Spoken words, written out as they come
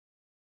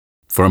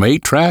From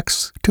 8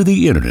 tracks to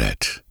the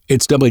internet,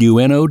 it's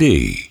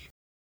WNOD.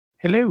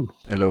 Hello.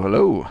 Hello,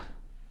 hello.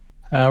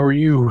 How are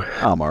you?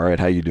 I'm all right.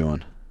 How you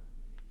doing?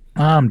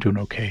 I'm doing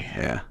okay.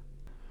 Yeah.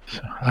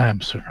 So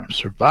I'm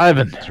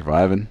surviving.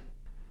 Surviving?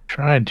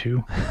 Trying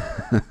to.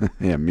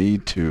 Yeah, me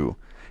too.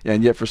 Yeah,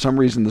 and yet for some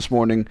reason this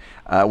morning,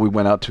 we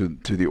went out to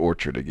the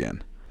orchard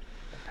again.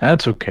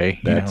 That's okay.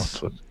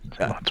 That's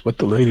it's what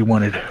the lady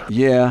wanted.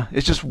 Yeah,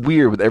 it's just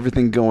weird with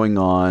everything going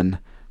on,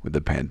 with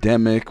the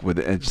pandemic,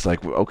 it's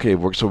like, okay,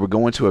 we're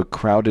going to a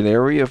crowded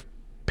area of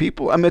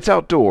people. I mean, it's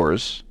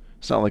outdoors.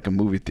 It's not like a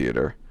movie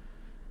theater.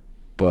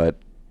 But,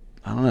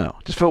 I don't know.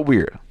 It just felt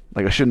weird.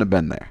 Like I shouldn't have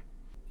been there.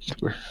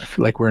 I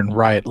feel like we're in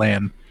riot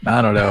land.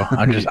 I don't know.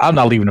 I'm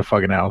not leaving the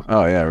fucking house.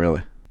 Oh, yeah,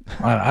 really?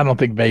 I don't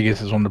think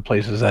Vegas is one of the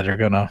places that are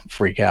going to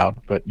freak out,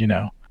 but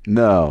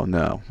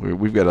No.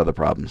 We've got other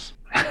problems.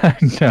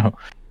 No.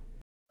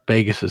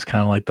 Vegas is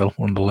kind of like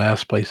one of the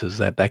last places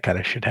that kind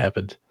of shit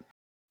happens.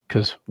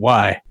 Because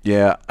why?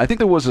 Yeah, I think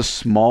there was a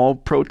small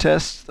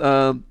protest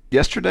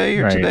yesterday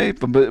or today,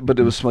 but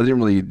it was small. It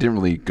didn't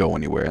really go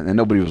anywhere, and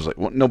nobody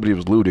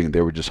was looting.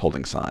 They were just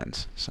holding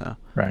signs. So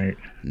right.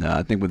 No,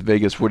 I think with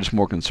Vegas, we're just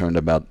more concerned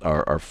about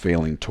our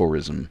failing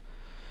tourism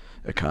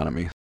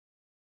economy.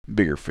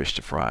 Bigger fish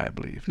to fry, I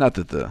believe. Not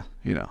that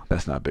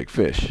that's not big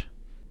fish.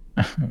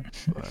 But,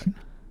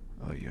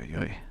 I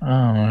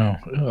don't know.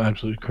 It's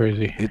absolutely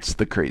crazy. It's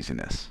the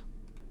craziness.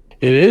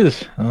 It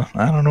is.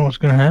 I don't know what's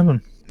going to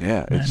happen.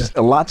 Yeah, it's just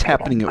a lot's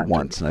happening at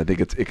once, and I think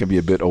it can be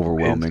a bit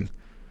overwhelming.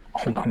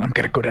 Hold on, I'm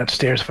gonna go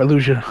downstairs. If I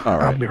lose you, all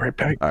right. I'll be right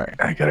back. All right.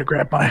 I gotta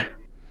grab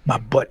my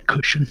butt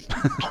cushion.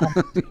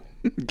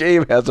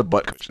 Gabe has a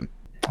butt cushion.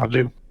 I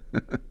do.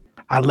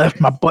 I left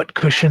my butt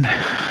cushion.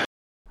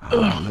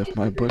 I left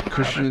my butt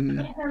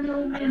cushion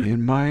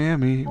in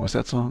Miami. What's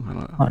that song? I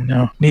don't know. I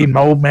know. Need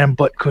my old man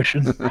butt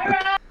cushion.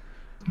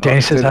 Danny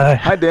says hi.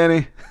 Hi,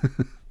 Danny.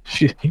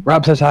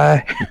 Rob says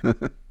hi.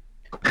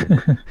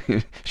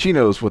 She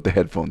knows what the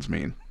headphones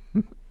mean.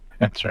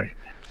 That's right.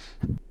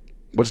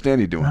 What's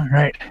Danny doing? All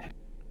right.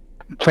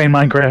 Playing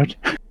Minecraft.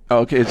 Oh,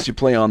 okay. Does she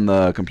play on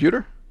the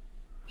computer?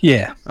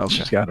 Yeah. Okay.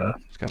 She's got a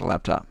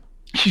laptop.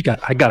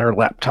 I got her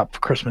laptop for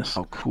Christmas.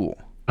 Oh, cool.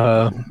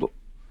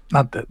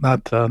 Not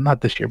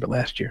this year, but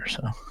last year.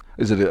 So.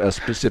 Is it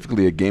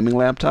specifically a gaming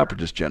laptop or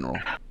just general?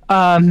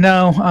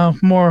 No.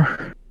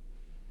 More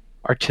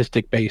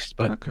artistic based,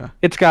 but okay.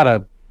 It's got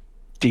a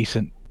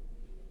decent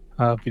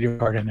video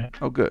card in it.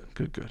 Oh, good.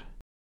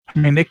 I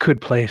mean, it could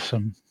play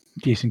some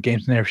decent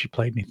games in there if she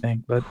played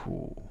anything, but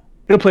cool.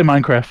 It'll play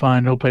Minecraft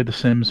fine. It'll play The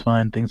Sims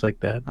fine, things like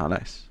that. Oh,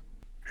 nice.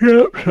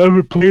 Yep, I've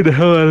been playing the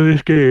hell out of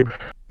this game.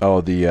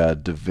 Oh, the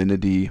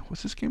Divinity.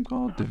 What's this game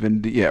called?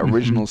 Divinity. Yeah,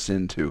 Original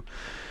Sin 2.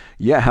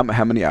 Yeah, how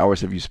many hours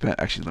have you spent?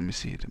 Actually, let me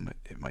see.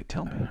 It might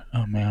tell me.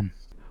 Oh man.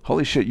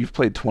 Holy shit! You've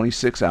played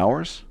 26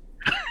 hours.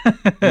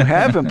 You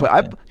haven't played.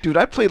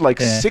 I played like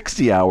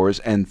 60 hours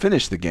and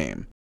finished the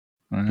game.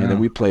 And then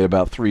we played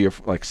about 3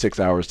 or 6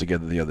 hours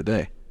together the other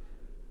day.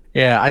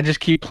 Yeah, I just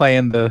keep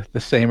playing the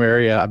same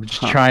area. I'm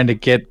just trying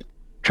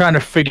to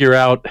figure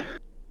out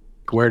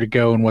where to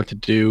go and what to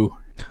do.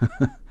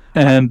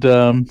 And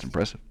it's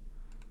impressive.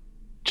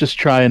 Just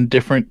trying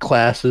different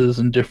classes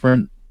and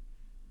different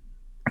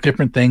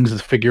things to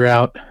figure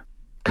out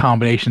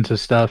combinations of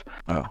stuff.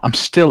 Oh. I'm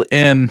still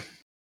in.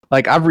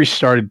 I've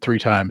restarted 3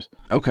 times.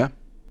 Okay.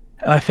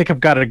 And I think I've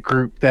got a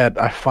group that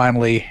I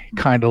finally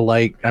kind of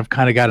like. I've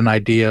kind of got an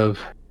idea of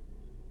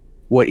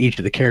what each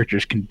of the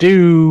characters can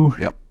do.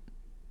 Yep.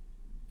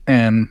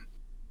 And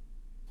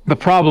the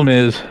problem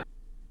is,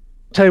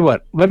 tell you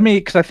what,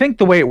 because I think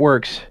the way it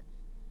works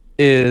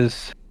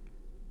is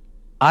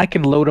I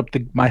can load up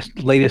my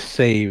latest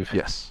save.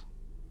 Yes.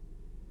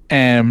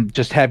 And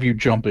just have you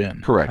jump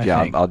in. Correct.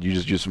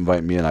 You just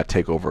invite me and I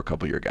take over a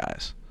couple of your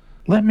guys.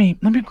 Let me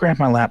grab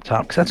my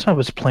laptop because that's what I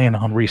was playing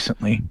on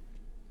recently.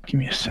 Give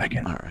me a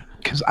second. All right.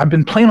 Because I've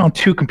been playing on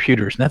 2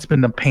 computers, and that's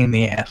been a pain in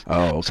the ass.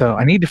 Oh, okay. So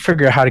I need to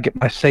figure out how to get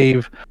my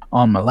save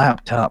on my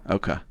laptop.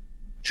 Okay.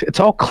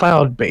 It's all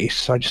cloud-based,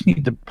 so I just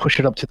need to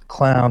push it up to the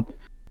cloud,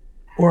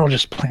 or I'll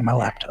just play on my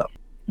laptop.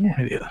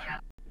 Yeah.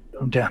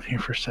 I'm down here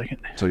for a second.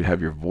 So you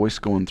have your voice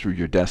going through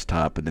your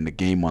desktop, and then the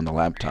game on the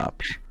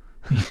laptop.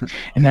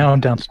 And now I'm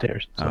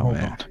downstairs. So hold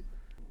on.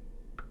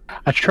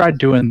 I tried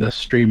doing the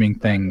streaming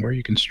thing where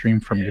you can stream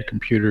from your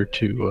computer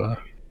to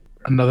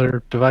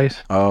another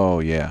device.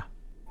 Oh, yeah.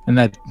 And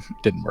that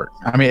didn't work.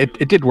 I mean,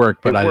 it did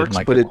work, but I didn't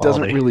like but the it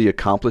quality. doesn't really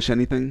accomplish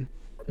anything.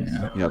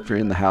 Yeah. If you're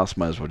in the house,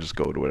 might as well just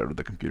go to whatever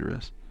the computer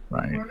is.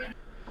 Right.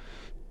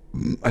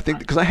 I think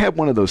because I had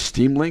one of those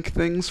Steam Link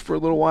things for a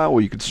little while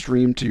where you could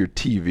stream to your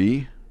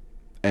TV,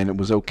 and it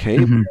was okay,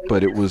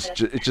 but it was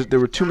just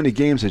there were too many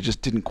games that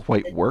just didn't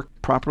quite work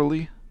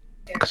properly.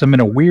 Because I'm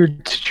in a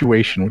weird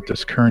situation with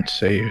this current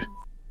save,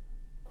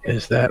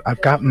 is that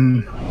I've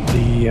gotten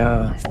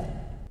the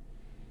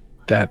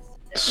that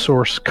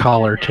source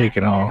collar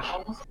taken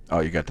off. Oh,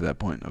 you got to that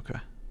point, okay.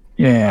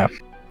 Yeah.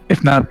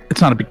 If not,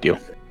 it's not a big deal.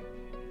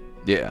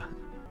 Yeah.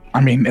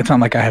 I mean, it's not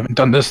like I haven't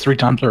done this 3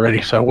 times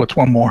already, so what's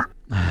one more?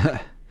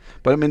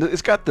 But I mean,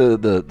 it's got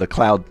the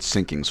cloud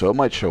syncing, so it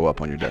might show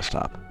up on your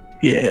desktop.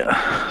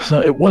 Yeah. So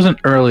it wasn't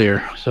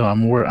earlier. So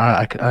I'm worried.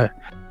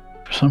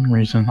 For some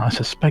reason, I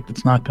suspect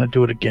it's not going to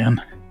do it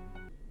again.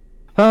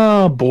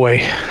 Oh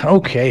boy.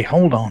 Okay,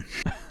 hold on.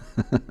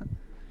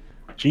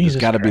 Jesus. There's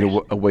got to be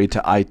Christ. a way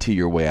to IT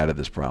your way out of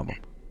this problem.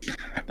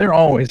 There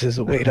always is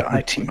a way to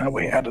IT my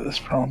way out of this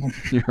problem.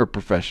 You're a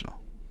professional.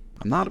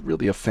 I'm not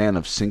really a fan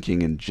of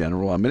syncing in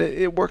general. I mean,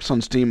 it works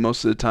on Steam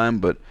most of the time,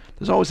 but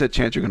there's always that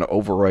chance you're going to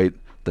overwrite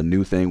the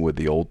new thing with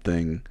the old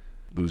thing,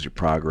 lose your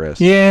progress.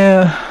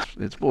 Yeah.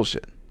 It's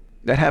bullshit.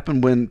 That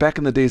happened when, back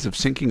in the days of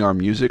syncing our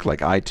music, like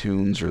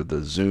iTunes or the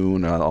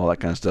Zune, all that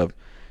kind of stuff.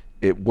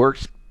 It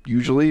worked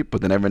usually,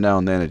 but then every now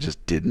and then it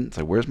just didn't. It's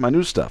like, where's my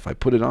new stuff? I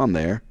put it on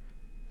there,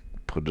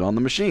 put it on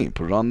the machine,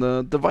 put it on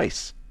the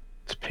device.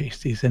 Let's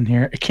paste these in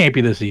here. It can't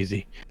be this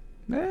easy.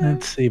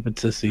 Let's see if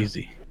it's this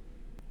easy.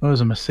 Those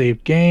are my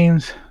saved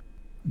games.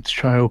 Let's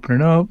try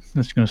opening up.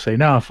 It's going to say,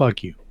 nah,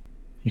 fuck you.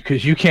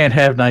 Because you can't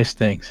have nice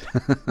things.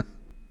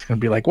 It's going to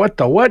be like, what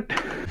the what?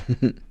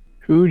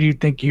 Who do you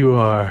think you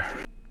are?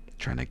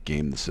 Trying to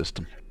game the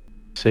system.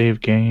 Save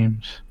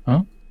games.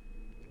 Huh?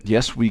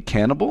 Yes, We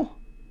Cannibal?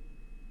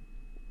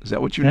 Is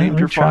that what you Yeah, named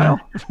your let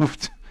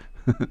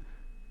me file?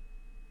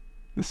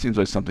 This seems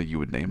like something you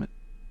would name it.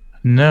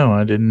 No,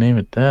 I didn't name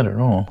it that at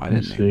all. I didn't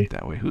Let's name see. it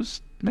that way.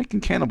 Who's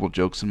making cannibal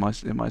jokes in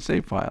my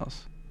save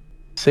files?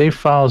 Save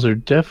files are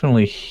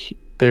definitely...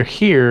 They're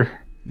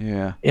here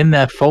Yeah. in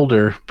that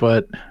folder,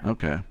 but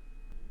Okay.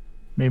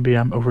 maybe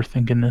I'm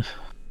overthinking this.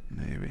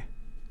 Maybe.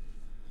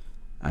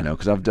 I know,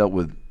 because I've dealt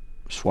with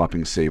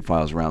swapping save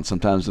files around.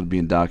 Sometimes it'll be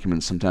in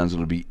documents, sometimes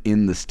it'll be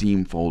in the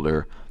Steam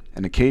folder,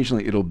 and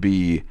occasionally it'll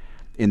be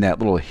in that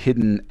little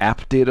hidden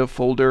app data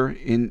folder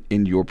in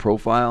your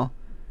profile.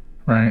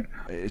 Right.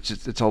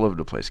 It's all over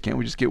the place. Can't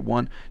we just get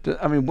one?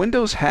 I mean,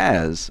 Windows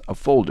has a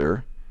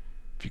folder.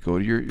 If you go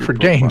to your For profile.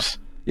 games.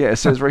 Yeah, it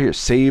says right here,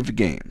 saved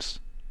games,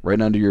 right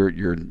under your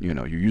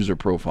user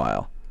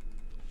profile.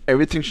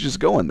 Everything should just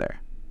go in there.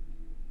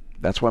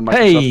 That's why Microsoft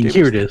Hey, gave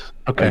here us it is.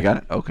 Oh, Okay. you got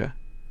it? Okay.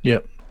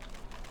 Yep.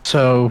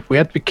 So we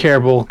have to be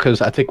careful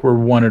because I think we're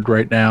wanted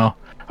right now.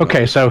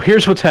 Okay, so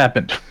here's what's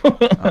happened. All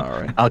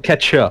right. I'll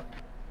catch you up.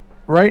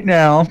 Right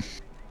now,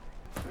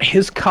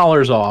 his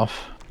collar's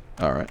off.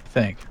 All right. I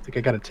think I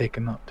got it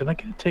taken off. Did I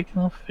get it taken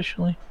off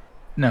officially?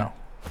 No.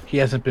 He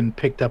hasn't been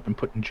picked up and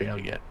put in jail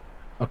yet.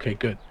 Okay,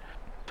 good.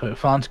 So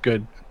Fawn's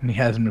good, and he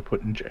hasn't been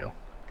put in jail.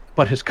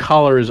 But his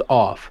collar is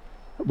off,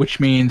 which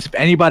means if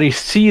anybody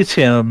sees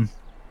him,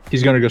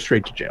 he's going to go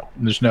straight to jail.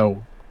 And there's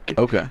no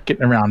Okay.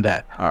 getting around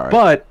that. All right.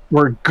 But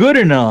we're good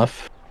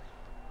enough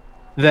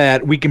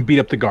that we can beat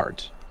up the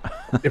guards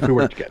if we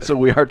work together. So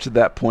we are to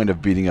that point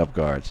of beating up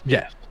guards.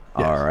 Yes.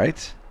 All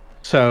right.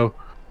 So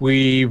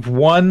we've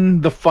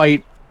won the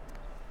fight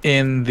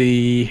in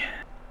the...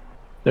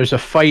 There's a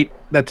fight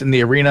that's in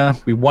the arena.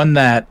 We won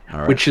that, All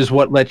right. which is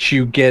what lets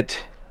you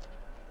get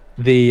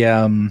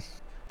the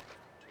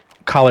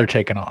collar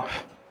taken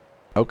off.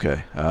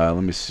 Okay. Let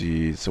me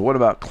see. So what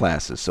about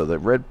classes? So the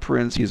Red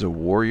Prince, he's a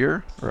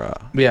warrior. Or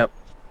Yep.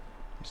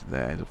 he's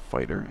a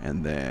fighter.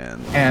 And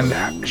then... And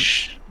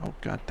Oh,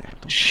 god damn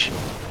it.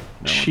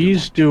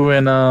 she's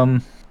doing...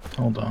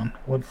 Hold on.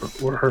 What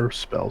are her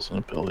spells and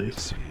abilities?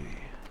 Let's see.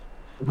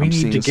 We I'm need to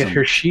seeing get some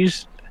her.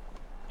 She's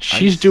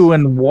ice.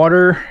 doing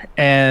water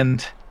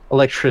and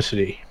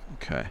electricity.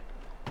 Okay.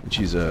 And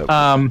she's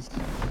a...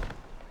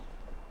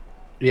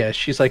 Yeah,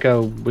 she's like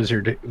a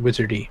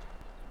wizardy.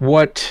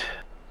 What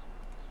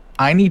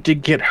I need to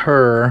get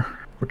her,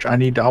 which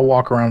I'll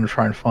walk around and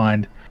try and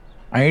find.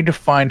 I need to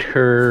find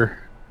her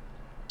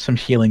some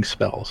healing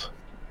spells.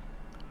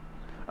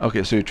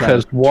 Okay, so you're trying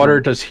Because water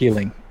does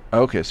healing.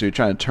 Okay, so you're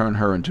trying to turn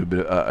her into a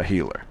bit a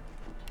healer.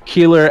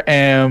 Healer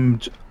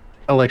and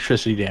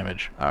electricity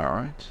damage All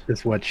right.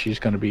 is what she's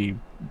going to be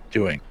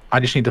doing. I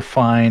just need to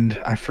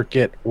find, I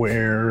forget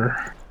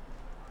where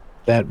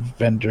that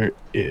vendor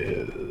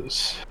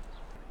is.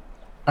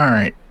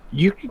 Alright,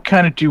 you can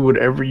kind of do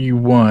whatever you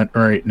want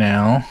right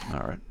now. All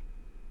right.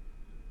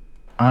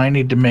 I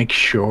need to make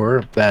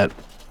sure that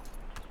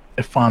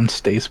Ifan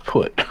stays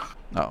put.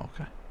 Oh,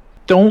 okay.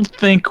 Don't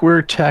think we're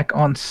attack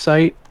on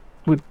site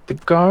with the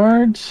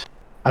guards.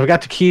 I've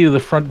got the key to the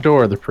front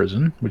door of the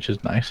prison, which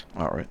is nice.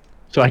 All right.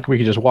 So we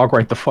can just walk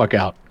right the fuck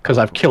out, because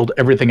I've killed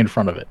everything in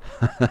front of it.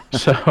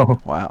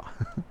 So, Wow.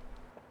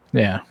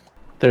 yeah.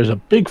 There's a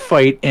big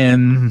fight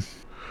in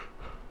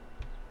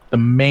the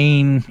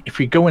main... If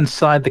you go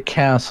inside the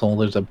castle,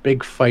 there's a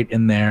big fight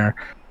in there.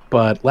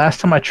 But last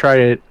time I tried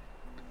it,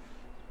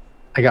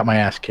 I got my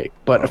ass kicked.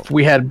 But if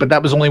we had... But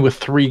that was only with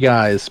 3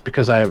 guys,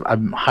 because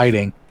I'm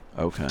hiding.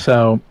 Okay.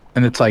 So,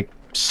 and it's like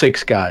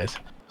 6 guys.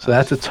 So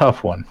that's a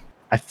tough one.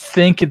 I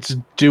think it's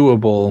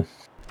doable.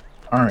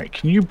 All right,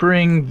 can you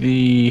bring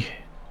the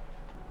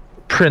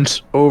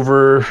prince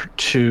over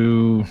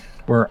to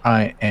where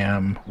I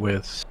am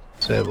with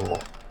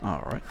Sybil?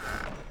 All right.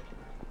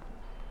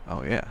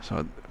 Oh yeah.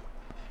 So,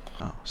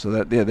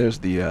 there's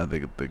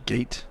the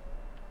gate.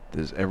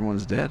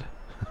 Everyone's dead.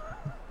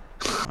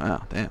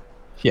 Wow. Damn.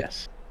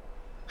 Yes.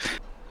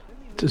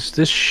 Does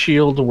this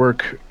shield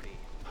work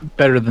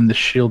better than the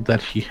shield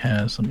that he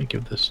has? Let me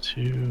give this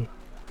to...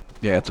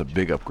 Yeah, it's a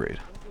big upgrade.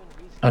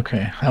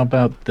 Okay, how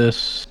about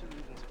this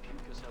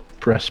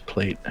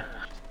breastplate?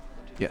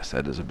 Yes,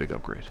 that is a big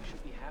upgrade.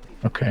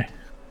 Okay.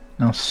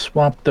 Now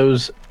swap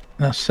those.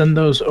 Now send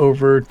those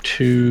over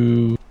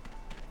to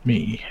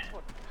me.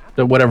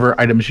 The whatever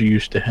items you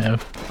used to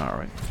have. All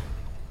right.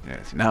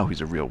 Yeah, see, now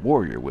he's a real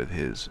warrior with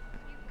his,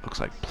 looks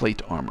like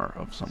plate armor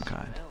of some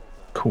kind.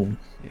 Cool.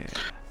 Yeah.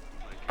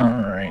 All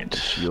right.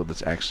 Shield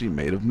that's actually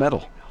made of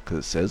metal, because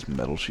it says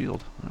metal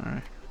shield. All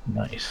right.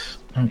 Nice.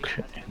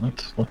 Okay,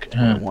 let's look What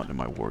I at want in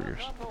my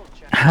warriors.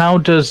 how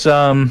does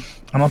I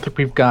don't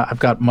think I've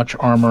got much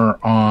armor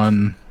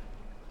on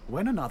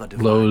When another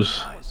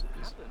Lowe's.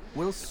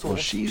 Well,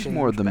 she's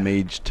more the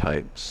mage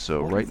type,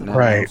 so right now.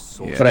 Right.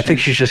 Yeah, But I think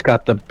she's just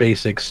got the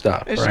basic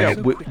stuff, she's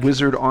right? got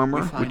wizard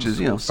armor, which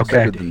is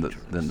Okay. better than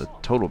the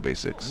total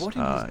basics.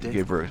 You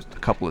gave her a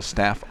couple of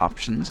staff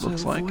options,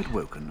 looks like.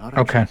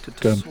 Okay,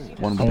 good.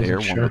 One I with wasn't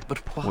air, sure. one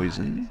with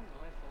poison.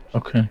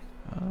 Okay.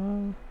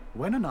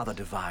 When another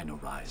divine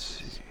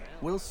arises,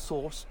 will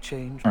source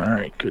change? All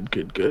right.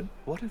 Good.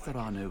 What if there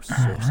are no All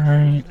sources?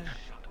 right.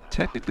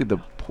 Technically, the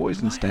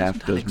poison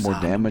staff does more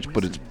damage,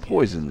 but it's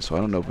poison, so I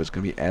don't know if it's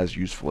going to be as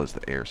useful as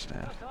the air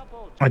staff.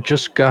 I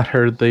just got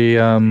her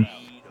the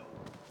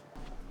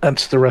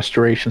that's the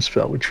restoration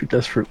spell, which we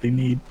desperately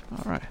need.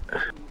 All right.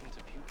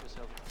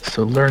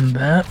 So learn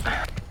that.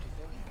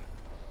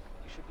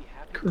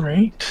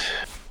 Great.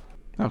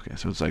 Okay,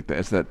 so it's like that.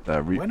 It's that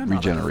When another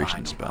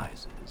regeneration divine spell.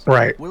 arises,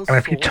 Right. will And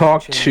if you source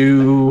talk change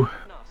to back?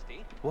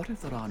 What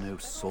if there are no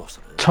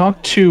sorcerers?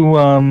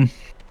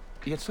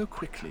 Yet so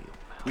quickly.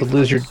 the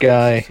lizard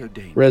guy,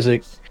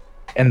 Rezik,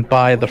 and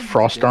buy the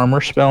frost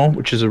armor spell,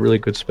 which is a really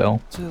good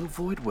spell. So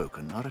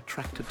Voidwoken are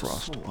attracted to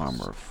Frost source.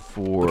 armor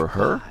for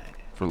her?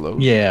 For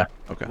Lowe's? Yeah.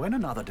 Okay. When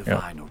another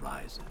divine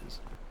arises,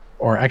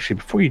 Or actually,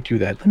 before you do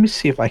that, let me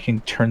see if I can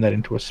turn that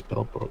into a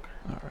spell book.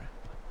 All right.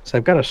 So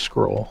I've got a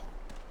scroll.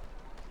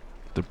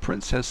 The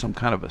prince has some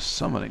kind of a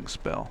summoning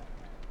spell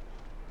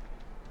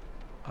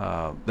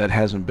that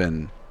hasn't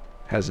been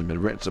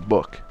written. It's a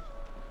book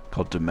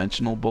called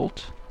Dimensional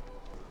Bolt.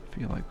 I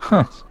feel like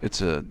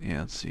it's a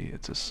let's see,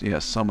 it's a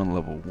summon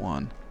level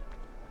 1.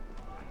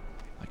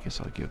 I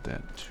guess I'll give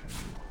that to.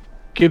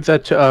 Give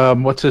that to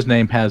what's his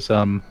name has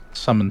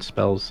summon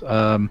spells.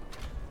 Ifan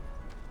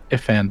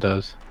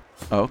does.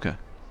 Oh, okay.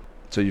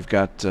 So you've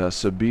got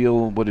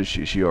Sabile. What is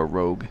she? Is she a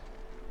rogue?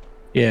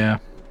 Yeah.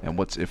 And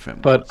what's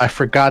Ifan? But I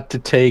forgot to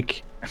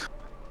take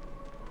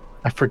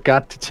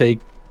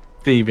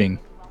thieving,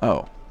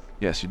 Oh,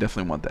 yes, you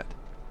definitely want that.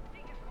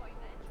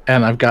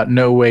 and I've got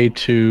no way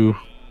to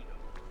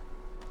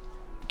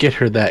get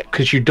her that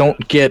because you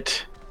don't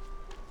get.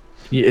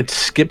 It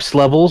skips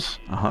levels.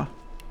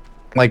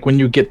 Like when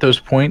you get those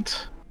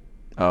points.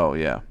 Oh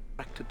yeah.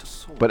 attracted to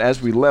source. But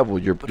as we level,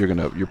 you're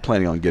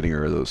planning on getting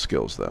her those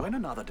skills though. When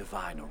another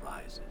divine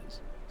arises,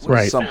 So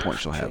Right. At some point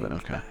she'll have it.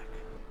 Okay.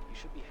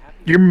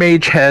 Your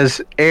mage has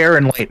air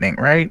and lightning,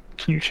 right?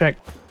 Can you check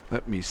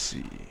Let me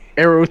see.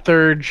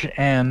 Aerothurge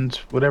and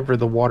whatever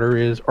the water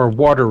is, or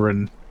water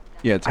and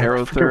Yeah, it's I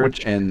forget Aerothurge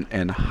which- and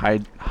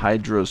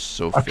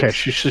Hydrosophist. okay.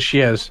 She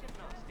has.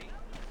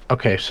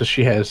 Okay, so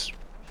she has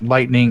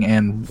lightning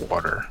and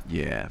water.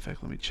 Yeah. In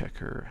fact, let me check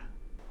her.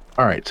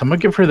 All right, so I'm gonna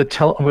give her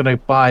I'm gonna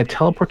buy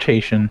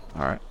teleportation,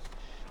 All right.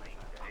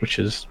 which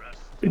is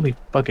really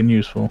fucking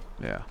useful.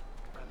 Yeah.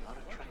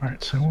 All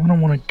right, so what I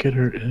want to get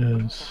her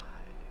is.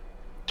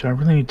 Do I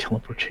really need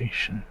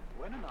teleportation?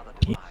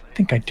 Yeah, I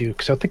think I do,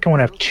 because I think I want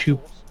to have 2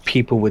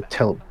 people with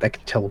that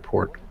can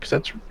teleport, because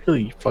that's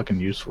really fucking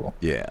useful.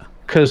 Yeah.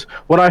 Because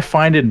what I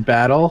find in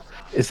battle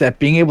is that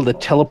being able to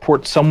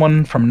teleport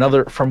someone from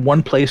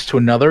one place to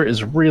another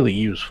is really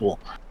useful.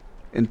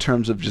 In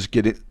terms of just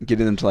getting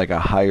them to like a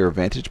higher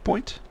vantage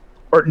point.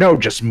 Or no,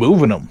 just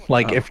moving them.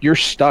 Like if you're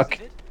stuck,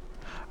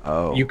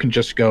 Oh. you can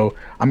just go,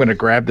 I'm going to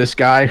grab this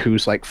guy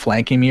who's like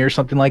flanking me or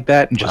something like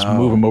that and just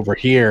move Oh. him over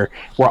here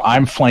where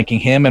I'm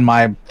flanking him and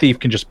my thief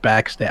can just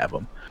backstab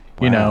him.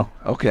 You know?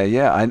 Okay,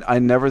 yeah. I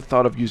never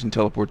thought of using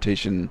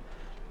teleportation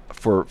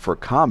for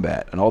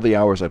combat. And all the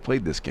hours I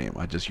played this game,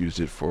 I just used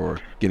it for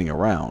getting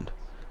around.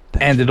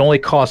 And it only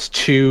costs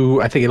 2,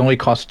 I think it only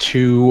costs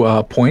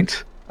 2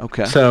 points.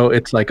 Okay. So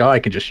it's like, oh, I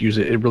can just use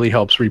it. It really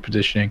helps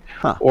repositioning.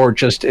 Huh. Or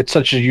just, it's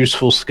such a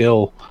useful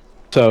skill.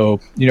 So,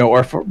 or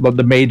if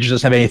the mage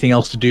doesn't have anything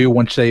else to do,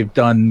 once they've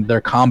done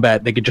their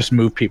combat, they could just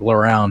move people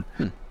around.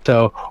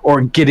 So,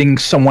 or getting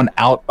someone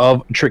out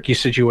of a tricky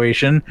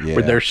situation Yeah.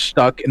 where they're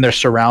stuck and they're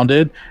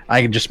surrounded,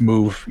 I can just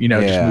move, just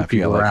move if you got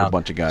people like around. a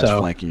bunch of guys So,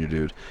 flanking your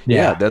dude.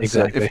 Yeah, that's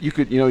exactly. if you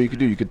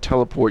could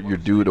teleport your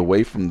dude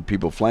away from the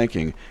people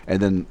flanking,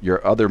 and then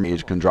your other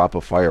mage can drop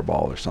a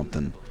fireball or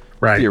something.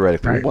 Right,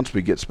 Theoretically, right. once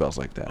we get spells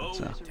like that.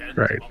 So.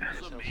 Right.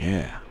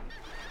 Yeah.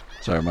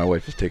 Sorry, my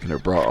wife is taking her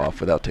bra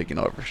off without taking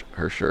off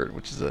her shirt,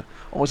 which is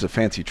almost a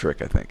fancy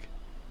trick, I think.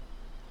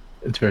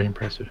 It's very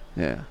impressive.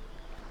 Yeah.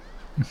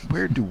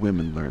 Where do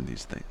women learn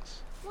these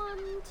things?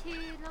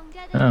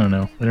 I don't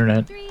know.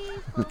 Internet.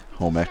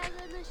 Home ec.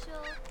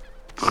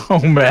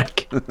 Home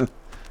back.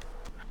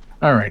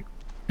 All right.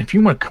 If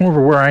you want to come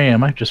over where I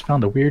am, I just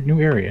found a weird new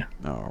area.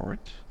 All right.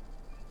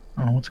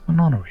 Oh, what's going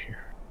on over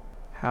here?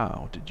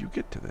 How did you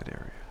get to that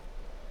area?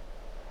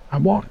 I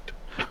walked.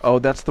 Oh,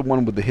 that's the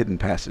one with the hidden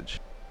passage.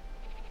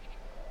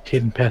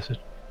 Hidden passage.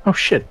 Oh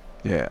shit.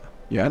 Yeah.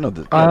 Yeah, I know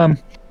that.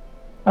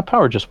 My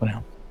power just went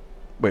out.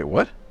 Wait,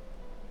 what?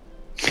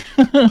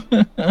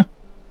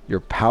 Your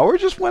power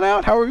just went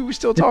out? How are we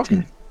still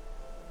talking?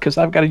 Because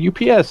I've got a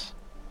UPS.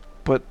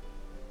 But,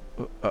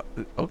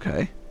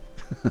 okay.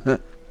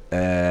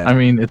 And I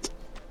mean, it's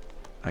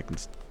I can.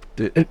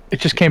 it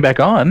just came back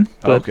on.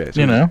 But, okay, so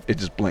you know, it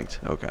just blinked.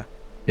 Okay.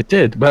 it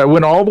did. But it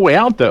went all the way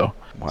out though.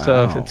 Wow.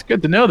 So it's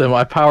good to know that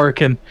my power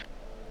can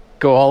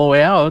go all the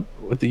way out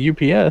with the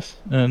UPS.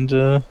 And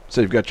So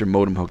you've got your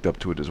modem hooked up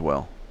to it as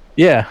well.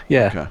 yeah.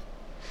 Okay.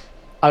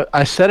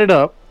 I set it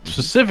up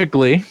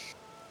specifically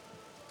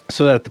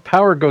so that if the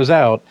power goes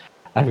out,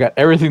 I've got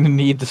everything to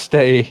need to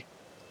stay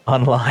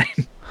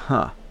online.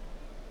 Huh.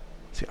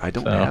 See, I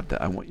don't have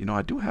that.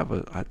 I do have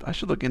I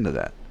should look into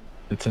that.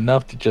 It's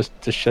enough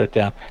to shut it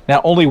down.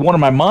 Now only one of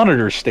my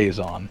monitors stays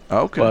on.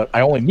 Okay. But I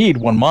only need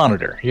one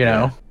monitor, you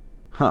know.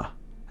 Huh.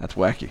 That's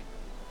wacky.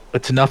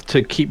 It's enough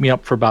to keep me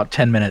up for about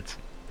 10 minutes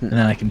and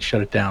then I can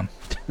shut it down.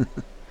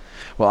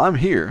 Well, I'm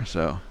here,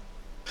 so.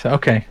 So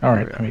okay, all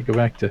right. Okay. Let me go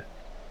back to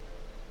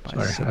By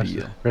sorry, I was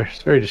Sevilla.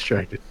 very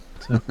distracted.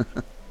 So.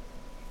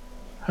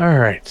 All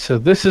right. So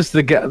this is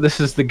the guy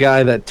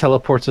that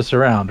teleports us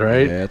around,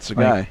 right? Yeah, it's the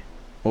Like- guy.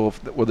 Well,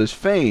 there's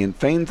Fane.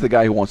 Fane's the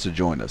guy who wants to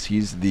join us.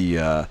 He's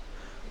the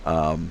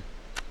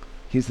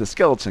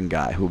skeleton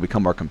guy who will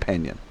become our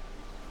companion.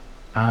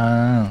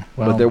 Well,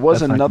 But there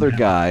was that's not another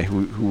gonna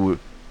happen.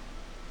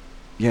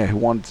 guy who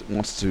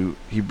wants to.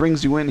 He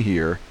brings you in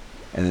here,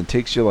 and then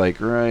takes you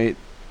like right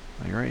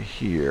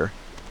here,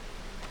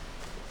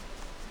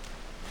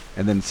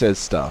 and then says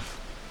stuff.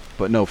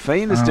 But no,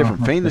 Fane is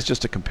different. Fane okay. is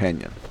just a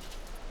companion.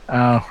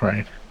 Oh,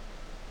 right.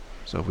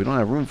 So if we don't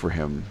have room for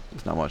him,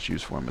 there's not much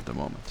use for him at the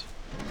moment.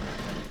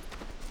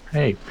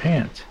 Hey,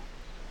 Pant.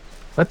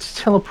 Let's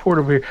teleport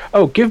over here.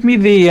 Oh, give me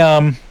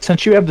the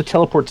since you have the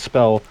teleport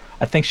spell,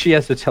 I think she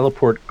has the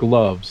teleport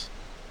gloves.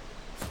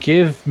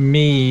 Give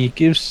Sabale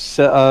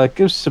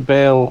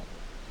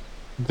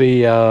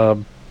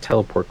the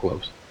teleport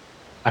gloves.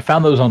 I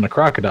found those on the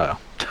crocodile.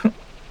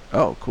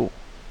 Oh, cool.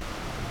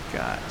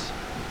 Got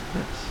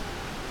this.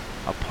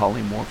 A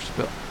polymorph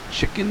spell.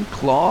 Chicken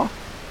claw?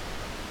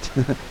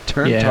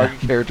 Turn Yeah. target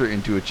character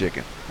into a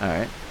chicken.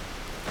 Alright.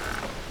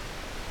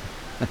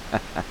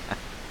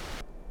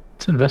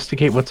 Let's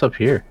investigate what's up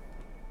here.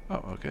 Oh,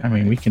 okay. I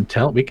mean, we can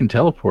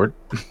teleport.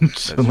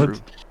 So That's let's,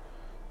 true.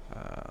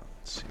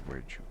 Let's see,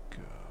 where'd you go?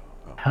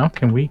 Oh, how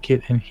can we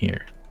get in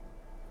here?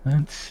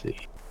 Let's see.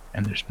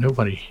 And there's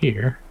nobody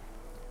here.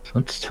 So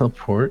let's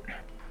teleport.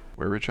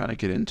 where are we trying to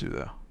get into,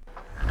 though?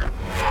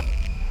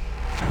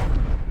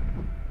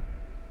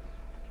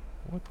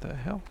 What the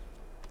hell?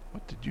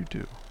 What did you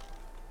do?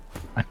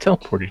 I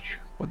teleported you.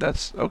 Well,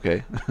 that's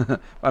okay.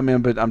 I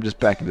mean, but I'm just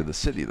back into the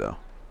city, though.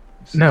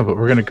 No, but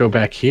we're gonna go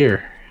back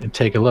here and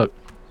take a look.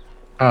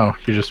 Oh,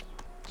 you just.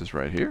 Just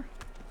right here?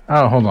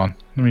 Oh, hold on.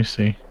 Let me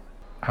see.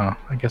 Oh,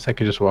 I guess I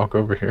could just walk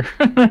over here.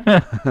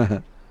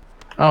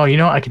 Oh, you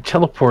know, I could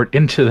teleport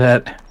into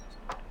that.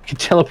 I could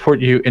teleport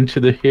you into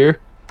the here.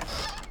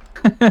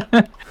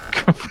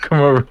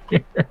 come over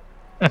here.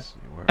 Let's see,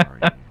 where are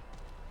you?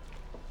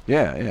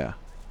 Yeah, yeah.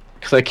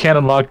 Because I can't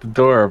unlock the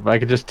door, but I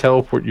could just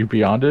teleport you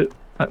beyond it.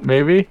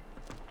 Maybe.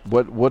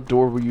 What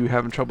door were you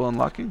having trouble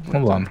unlocking?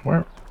 Hold on.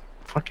 Where?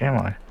 Fuck am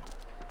I?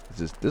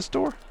 Is this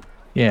door?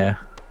 Yeah.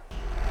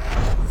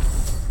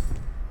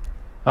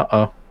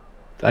 Uh-oh.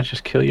 Did I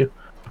just kill you?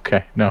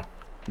 Okay, no.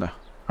 No.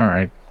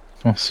 Alright.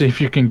 Well, see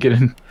if you can get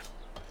in.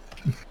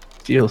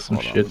 Steal some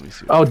Hold on, shit. let me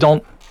see. Oh,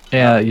 don't.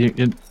 Yeah,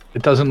 it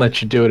doesn't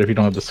let you do it if you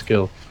don't have the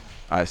skill.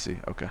 I see.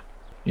 Okay.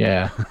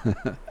 Yeah.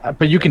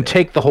 But you can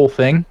take the whole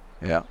thing.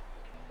 Yeah.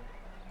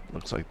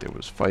 Looks like there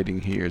was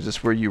fighting here. Is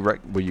this where you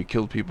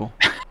killed people?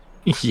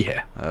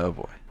 Yeah. Oh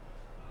boy.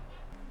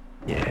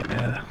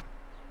 Yeah.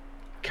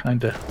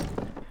 Kinda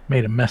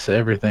made a mess of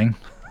everything.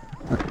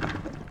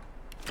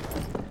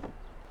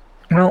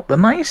 Well, the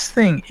nice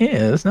thing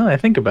is, now that I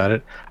think about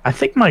it, I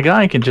think my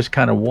guy can just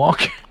kind of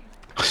walk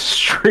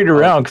straight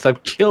around because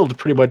I've killed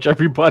pretty much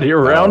everybody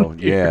around. Oh,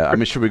 here. yeah. I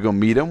mean, should we go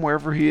meet him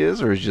wherever he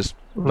is, or is just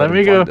Let him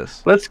me go. find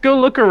us? Let's go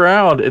look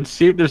around and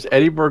see if there's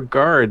any more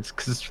guards.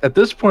 Because at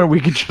this point,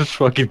 we can just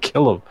fucking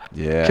kill them.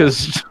 Yeah.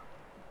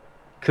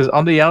 Because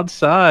on the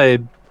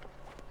outside.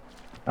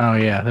 Oh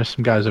yeah, there's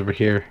some guys over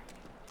here.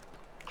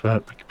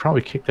 But we could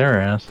probably kick their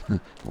ass.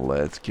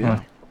 Let's get Huh.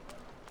 him.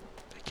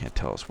 They can't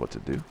tell us what to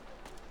do.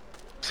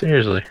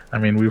 Seriously, I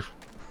mean we've.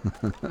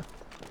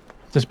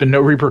 There's been no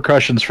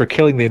repercussions for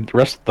killing the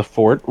rest of the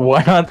fort.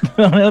 Why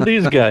not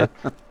these guys?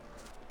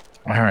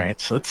 All right,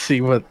 so let's see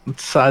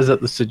let's size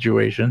up the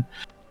situation.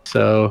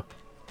 So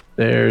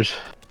there's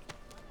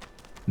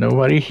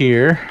nobody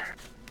here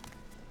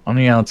on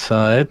the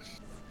outside,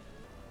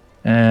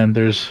 and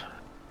there's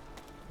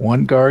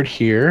one guard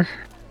here.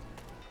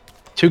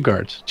 Two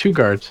guards.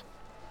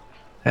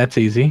 That's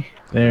easy.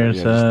 There's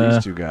Yeah, just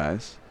these two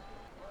guys.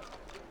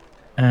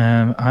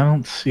 and I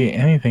don't see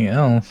anything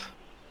else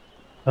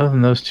other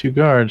than those two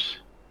guards.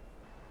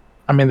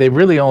 I mean, they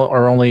really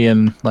are only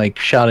in like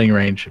shouting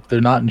range. If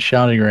they're not in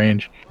shouting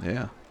range,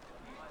 Yeah.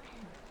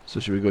 So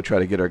should we go try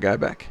to get our guy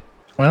back?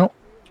 well,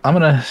 I'm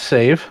gonna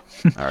save,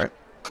 All right.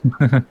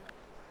 and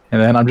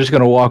then I'm just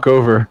gonna walk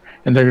over,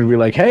 and they're gonna be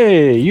like,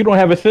 "Hey, you don't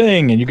have a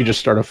thing," and you can just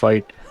start a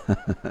fight.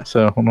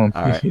 So hold on,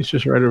 All right. he's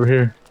just right over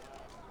here.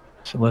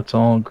 So let's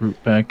all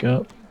group back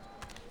up.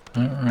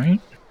 All right.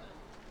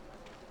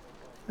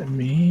 Let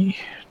me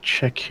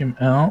check him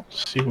out,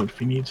 see if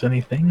he needs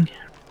anything.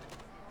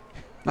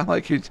 Not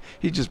like he's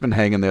just been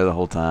hanging there the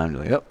whole time.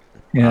 You're like, yep,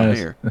 I'm Yes.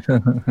 here.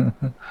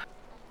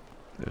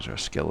 There's our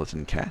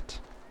skeleton cat.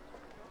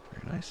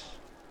 Very nice.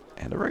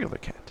 And a regular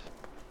cat.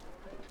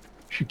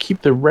 If you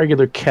keep the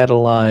regular cat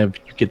alive,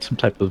 you get some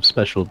type of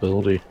special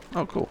ability.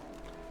 Oh, cool.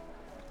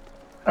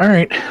 All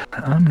right,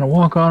 I'm gonna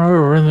walk on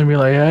over and then be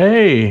like,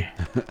 "Hey."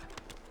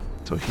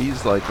 So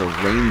he's like a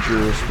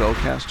ranger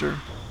spellcaster.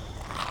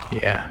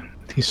 Yeah,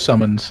 he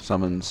summons.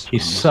 Summons. He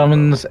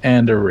summons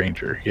and a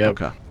ranger. Yep.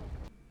 Okay.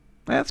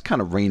 That's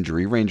kind of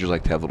rangery. Rangers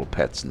like to have little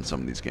pets in some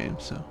of these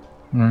games, so.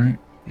 All right.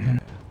 Yeah.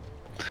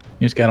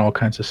 He's got all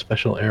kinds of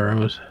special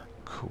arrows.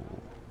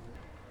 Cool.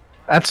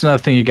 That's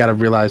another thing you got to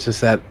realize is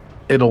that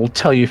it'll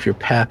tell you if your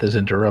path is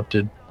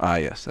interrupted. Ah,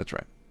 yes, that's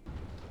right.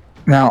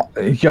 Now,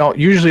 y'all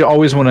usually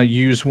always want to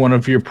use one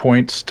of your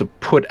points to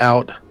put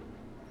out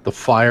the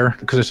fire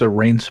because it's a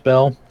rain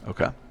spell,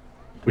 Okay.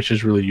 which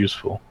is really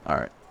useful. All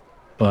right.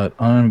 But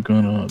I'm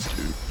gonna do.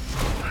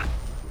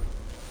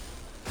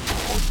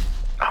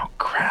 Oh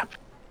crap!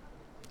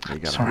 You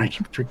gotta Sorry, I move.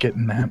 keep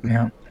forgetting that.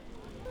 Yeah.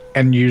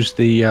 And use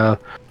the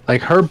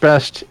like her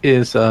best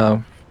is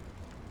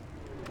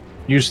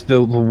use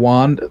the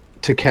wand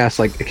to cast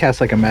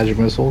like a magic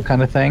missile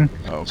kind of thing.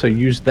 Oh. So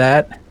use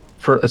that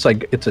for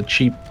it's a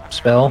cheap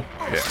spell.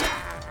 Yeah.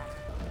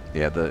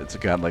 Yeah, it's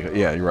got like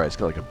yeah, you're right. It's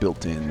got like a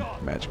built-in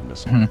magic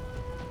missile. Mhm.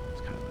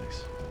 It's kind of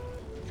nice.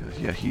 'Cause,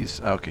 yeah,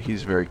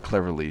 he's very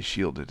cleverly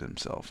shielded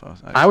himself.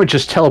 I would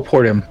just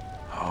teleport him.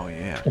 Oh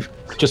yeah.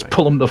 Just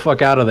pull him the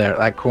fuck out of there,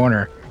 that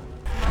corner.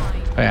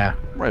 Yeah,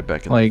 right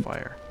back in like- the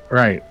fire.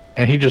 right.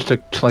 And he just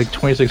took like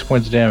 26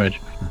 points of damage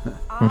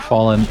from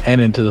falling and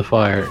into the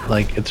fire.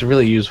 Like, it's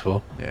really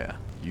useful. Yeah.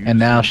 And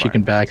now she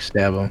can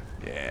backstab him.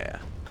 Yeah.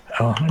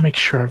 Oh, let me make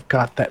sure I've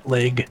got that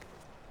leg.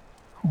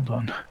 Hold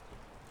on.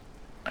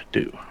 I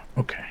do.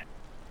 Okay.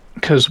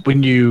 Because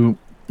when you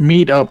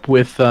meet up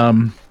with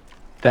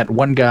that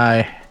one guy,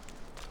 I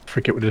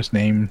forget what his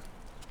name,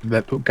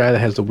 that guy that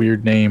has the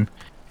weird name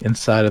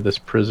inside of this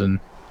prison,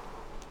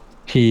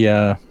 he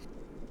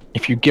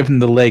if you give him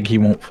the leg, he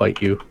won't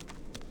fight you.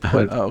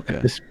 But Oh,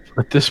 okay.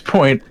 at this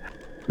point,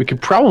 we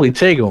could probably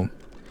take him.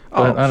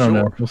 But I don't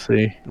know. sure. We'll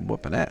see.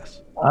 Whooping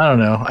ass. I don't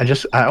know.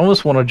 I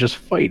almost want to just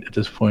fight at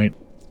this point.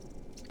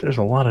 There's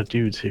a lot of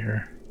dudes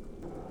here.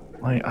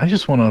 Like, I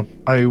just want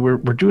to. We're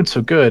doing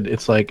so good.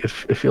 It's like it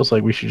feels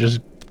like we should just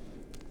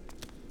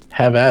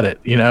have at it.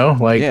 You know,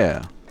 like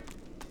Yeah.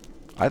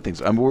 I think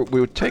so. I mean, we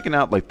were taking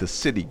out like the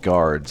city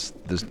guards.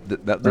 Those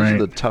Right. are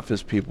the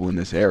toughest people in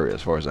this area,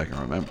 as far as I can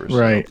remember. So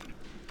right.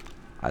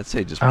 I'd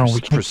say just Oh, we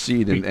can't-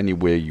 proceed in any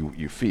way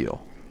you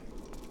feel.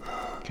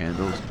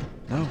 Candles.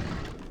 No.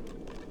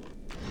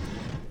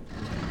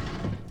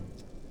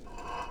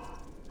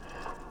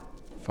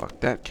 Fuck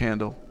that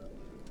candle.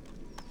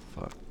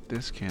 Fuck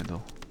this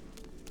candle.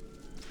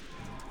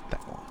 That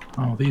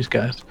one. Oh, these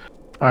guys.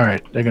 All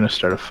right, they're gonna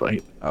start a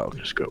fight. Oh, I'll okay.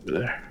 just go over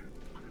there.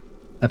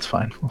 That's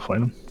fine. We'll fight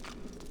them.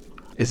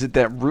 Is it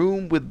that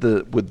room with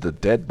the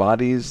dead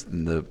bodies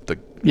and the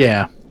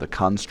Yeah.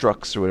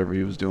 constructs or whatever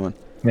he was doing?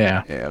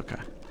 Yeah. Yeah, okay.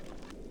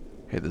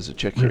 Hey, there's a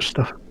chick here. There's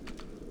stuff.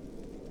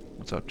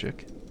 What's up,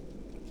 chick?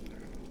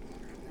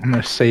 I'm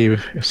gonna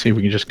save. See if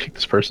we can just kick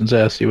this person's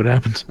ass. See what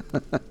happens.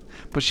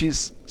 But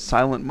she's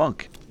silent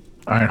monk.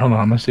 All right, hold on.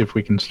 I'm gonna see if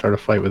we can start a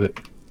fight with it.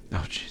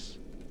 Oh, jeez.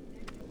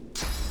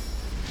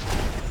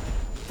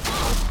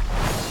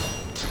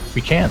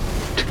 We can't.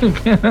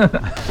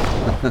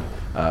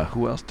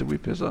 Who else did we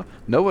piss off?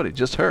 Nobody,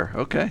 just her.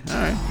 Okay, all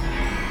right.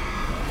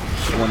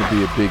 You want to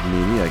be a big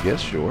meanie, I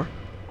guess, sure.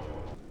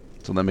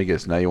 So let me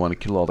guess, now you want to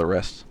kill all the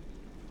rest.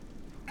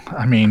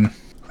 I mean,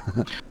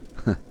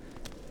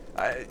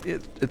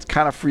 It's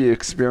kind of free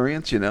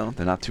experience, you know?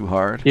 They're not too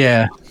hard.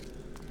 yeah.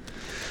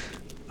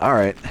 All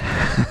right.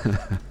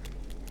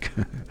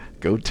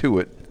 Go to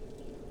it.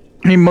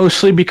 I mean,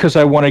 mostly because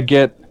I want to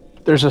get.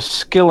 There's a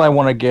skill I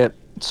want to get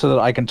so that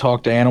I can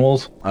talk to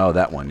animals, Oh,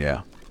 that one,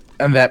 yeah.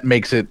 and that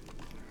makes it.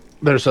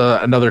 There's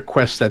another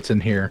quest that's in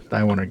here that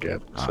I want to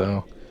get.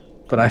 So,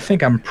 but I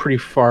think I'm pretty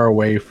far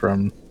away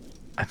from.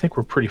 I think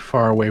we're pretty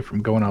far away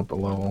from going up a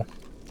level.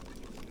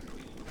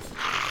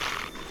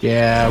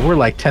 Yeah, we're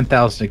like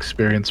 10,000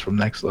 experience from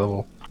next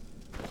level.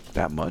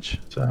 That much?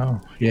 So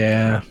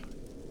yeah.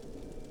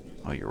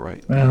 Oh, you're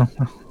right. Well,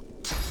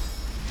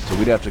 So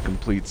we'd have to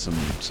complete some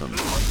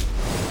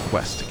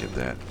quests to get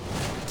that.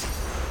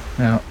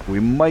 yeah. We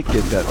might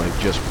get that like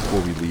just before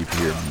we leave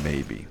here,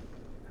 maybe.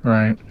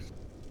 Right.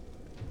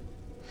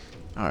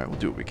 All right, we'll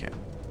do what we can.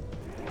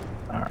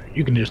 Alright,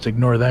 you can just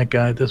ignore that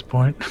guy at this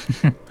point.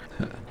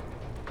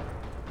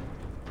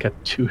 Got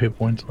 2 hit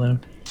points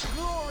left.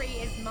 Glory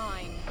is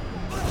mine.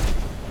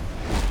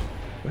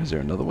 Is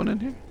there another one in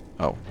here?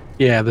 Oh,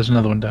 Yeah, there's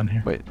another one down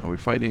here. wait. Are we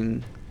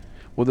fighting?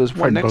 Well, there's one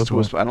Fighting next both to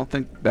us, of but I don't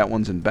think that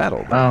one's in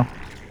battle. though.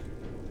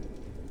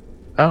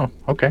 Oh,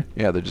 okay.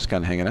 Yeah, they're just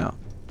kind of hanging out.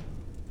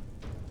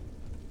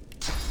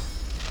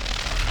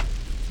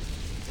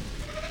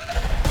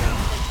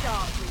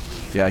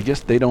 Yeah, I guess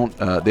they don't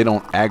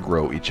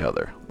aggro each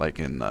other like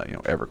in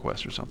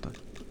EverQuest or something.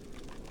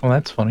 Well,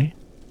 that's funny.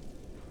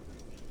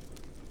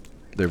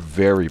 They're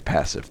very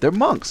passive. They're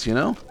monks, you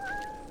know?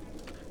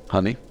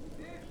 Honey,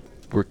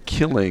 we're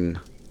killing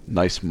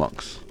nice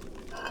monks.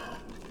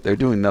 They're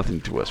doing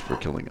nothing to us. We're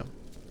killing them.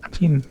 I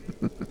mean,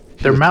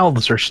 their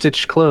mouths are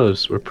stitched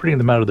closed. We're putting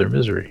them out of their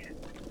misery.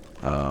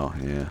 Oh,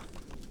 yeah.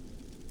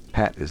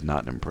 Pat is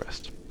not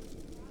impressed.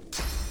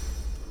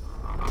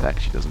 In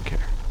fact, she doesn't care.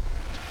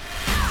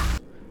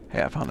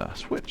 Hey, I found a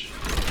switch.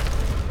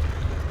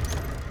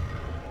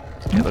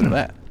 Yeah, look at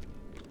that.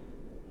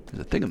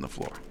 There's a thing in the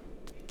floor.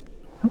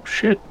 Oh,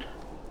 shit.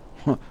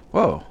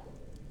 Whoa.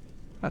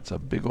 That's a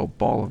big old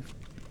ball of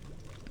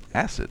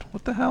acid.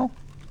 What the hell?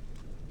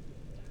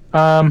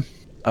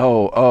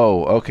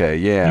 Oh, okay,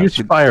 yeah. Use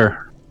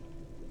fire.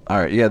 All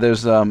right, yeah.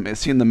 There's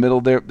see in the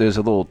middle there. There's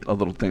a little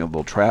thing, a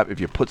little trap. If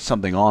you put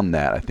something on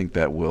that, I think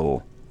that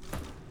will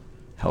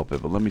help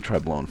it. But let me try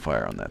blowing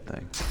fire on that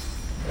thing.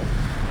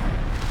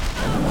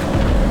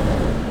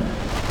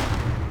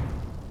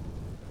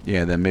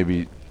 Yeah, then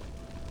maybe.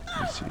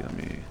 Let's see.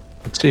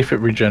 Let's see if it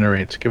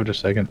regenerates. Give it a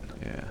second.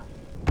 Yeah.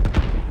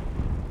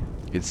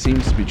 It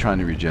seems to be trying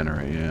to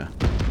regenerate. Yeah.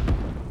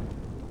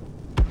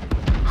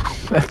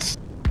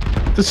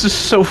 This is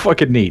so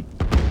fucking neat.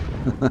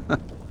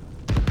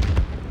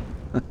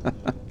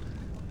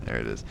 There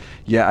it is.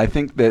 Yeah, I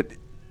think that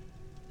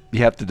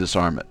you have to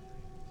disarm it.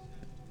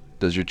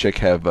 Does your chick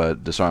have a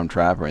disarm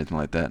trap or anything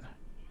like that?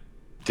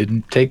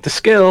 Didn't take the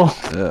skill.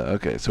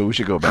 Okay, so we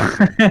should go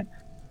back.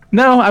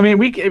 No, I mean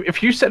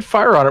if you set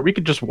fire on it, we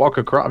could just walk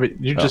across. I mean,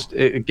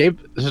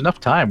 there's enough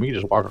time. We can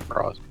just walk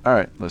across. All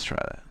right, let's try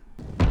that.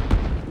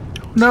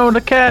 No,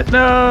 the cat.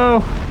 No.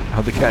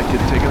 How'd the cat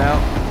get taken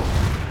out?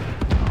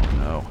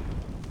 Oh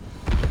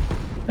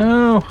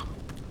No.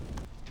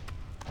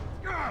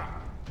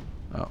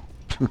 no.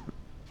 Oh.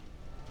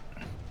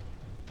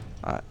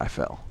 I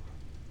fell.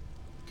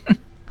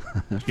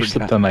 You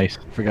slipped on ice.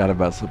 Forgot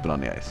about slipping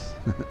on the ice.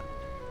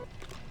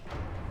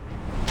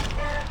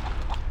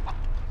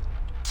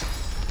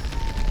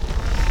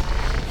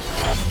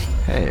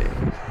 Hey.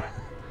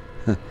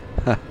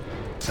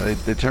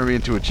 They turned me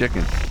into a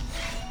chicken.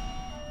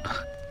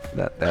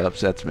 That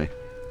upsets me.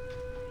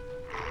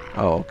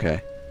 Oh,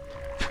 okay.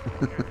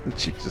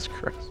 Jesus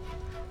Christ.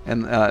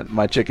 And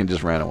my chicken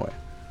just ran away.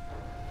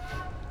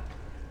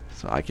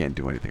 So I can't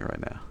do anything right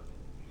now.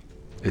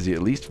 Is he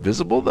at least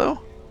visible,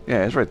 though?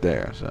 Yeah, it's right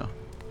there, so.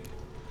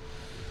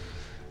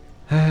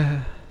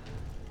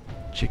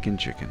 Chicken.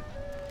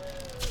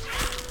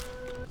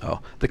 Oh,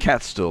 the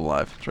cat's still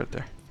alive. It's right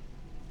there.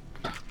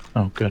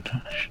 Oh, good.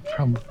 I should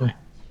probably.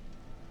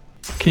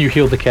 Can you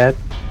heal the cat?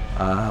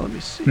 Let me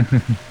see.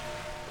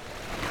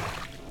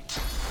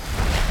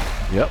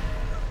 Yep.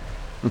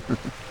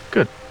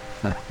 Good.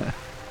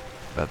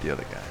 About the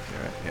other guys,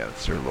 right? Yeah,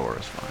 Sir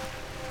Laura's fine.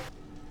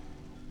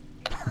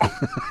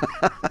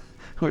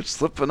 We're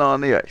slipping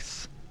on the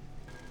ice.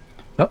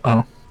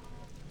 Uh-oh.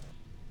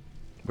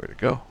 Where'd it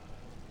go?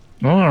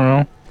 I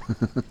don't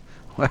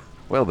know.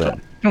 Well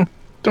then,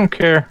 Don't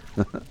care.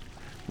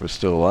 we're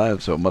still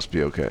alive, so it must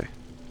be okay.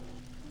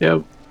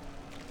 Yep.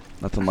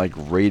 Nothing like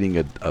raiding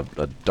a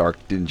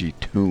dark, dingy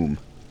tomb.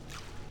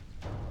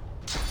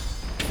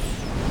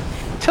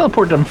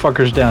 Teleport them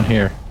fuckers down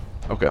here.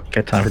 Okay,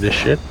 Got time for this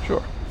shit.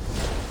 sure.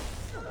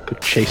 Go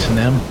chasing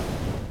them.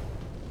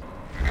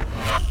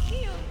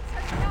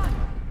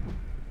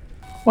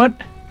 What?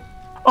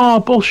 Oh,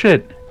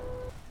 bullshit.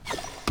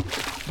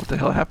 What the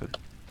hell happened?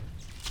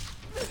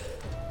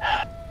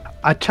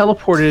 I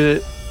teleported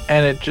it,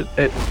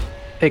 and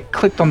it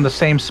clicked on the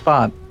same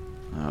spot.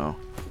 Oh,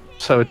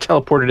 So it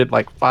teleported it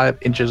like 5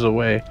 inches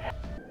away.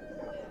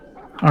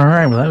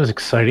 Alright, well that was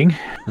exciting.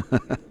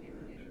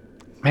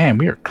 Man,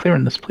 we are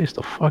clearing this place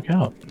the fuck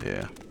out.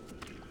 yeah.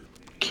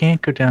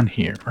 Can't go down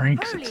here, right?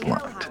 Because Only it's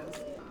locked. hellhounds.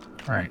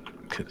 Alright,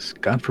 because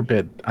God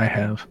forbid I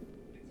have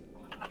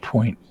a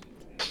point.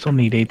 Still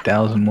need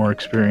 8,000 more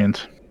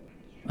experience.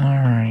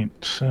 Alright,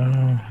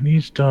 so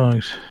these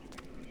dogs.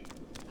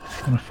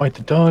 Wanna fight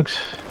the dogs?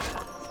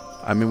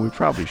 I mean, we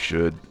probably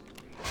should,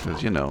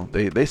 because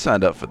they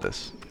signed up for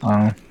this.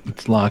 Oh,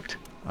 it's locked.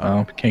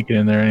 Oh, can't get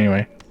in there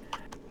anyway.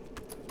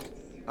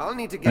 I'll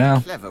need to get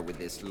Well, clever with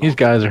this These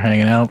guys are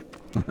hanging out.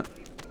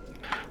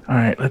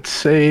 Alright, let's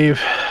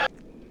save.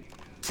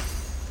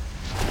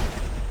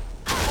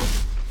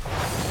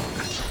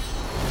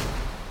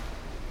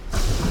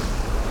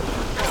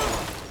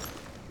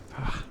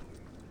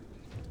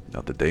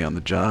 Another day on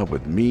the job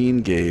with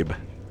Mean Gabe.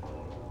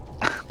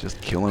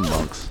 Just killing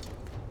monks.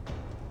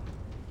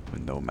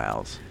 With no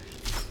mouths.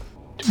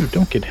 Dude,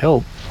 don't get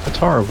help. That's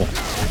horrible.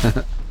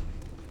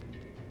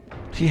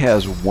 He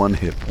has 1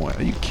 hit point.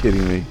 Are you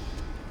kidding me?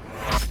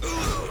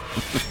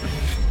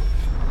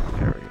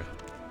 There we go.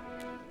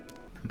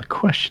 The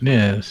question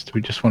is, do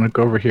we just want to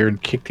go over here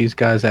and kick these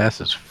guys'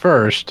 asses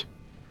first?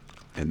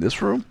 In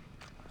this room?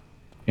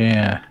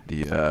 Yeah.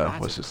 The,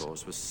 That, what's of this?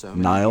 course, was so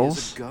many Niles?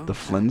 years ago The now.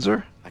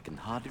 Flenser? I can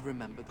hardly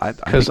remember.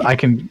 Because I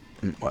can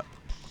What?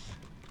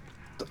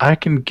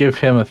 give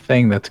him a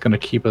thing that's going to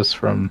keep us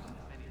from...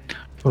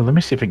 Oh, let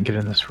me see if I can get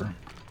in this room.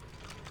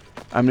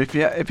 I mean, if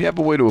you have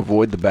a way to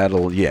avoid the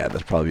battle, yeah,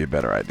 that's probably a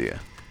better idea.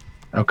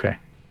 Okay.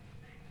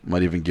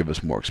 Might even give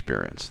us more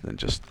experience than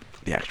just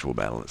the actual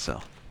battle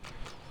itself.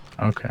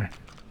 Okay.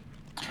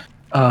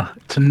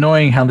 It's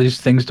annoying how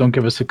these things don't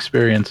give us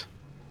experience.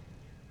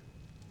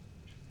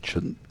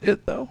 Shouldn't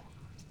it, though?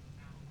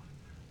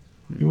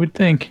 You would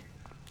think.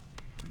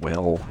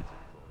 Well,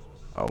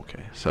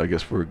 okay. So I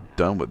guess we're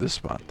done with this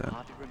spot then.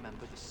 Hardly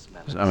remember the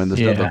smell. I mean, there's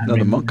Yeah, another I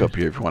mean, monk up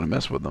here if you want to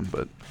mess with them,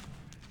 but...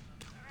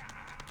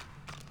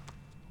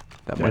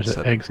 That might There's an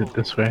set... exit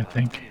this way, I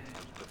think.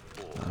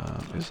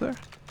 Is there?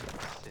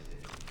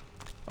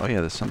 Oh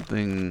yeah, there's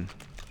something...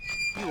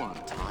 You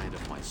aren't tired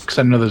of my Because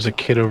I know there's a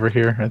kid over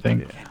here, I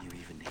think. Yeah. Can you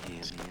even hear me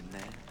in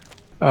there?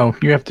 Oh,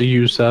 you have to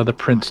use the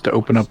prince to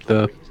open up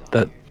that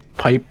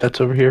pipe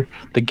that's over here.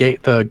 The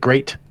grate.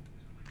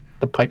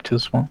 The pipe to the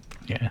swamp.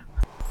 Yeah.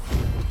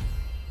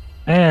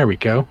 There we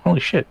go. Holy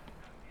shit.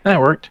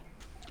 That worked,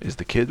 Is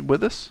the kid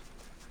with us?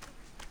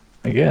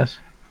 I guess.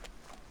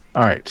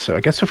 Alright, so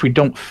I guess if we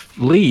don't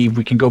leave,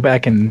 we can go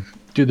back and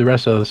do the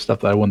rest of the stuff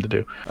that I wanted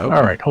to do. Okay.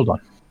 Alright, hold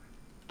on.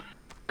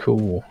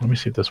 Cool. Let me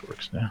see if this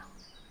works now.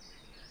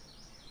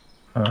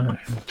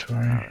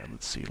 Inventory. Alright,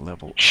 let's see.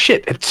 Level...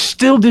 Shit, it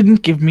still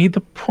didn't give me the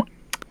point.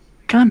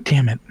 God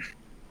damn it.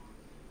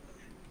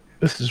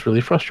 This is really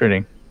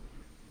frustrating.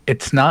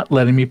 It's not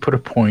letting me put a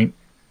point.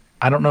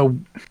 I don't know.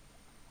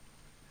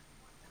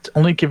 It's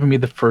only giving me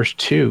the first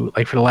 2.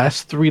 Like for the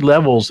last 3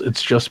 levels,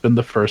 it's just been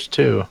the first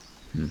 2.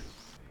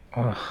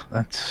 Ugh,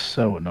 that's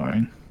so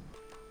annoying.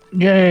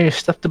 Yay,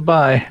 stuff to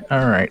buy.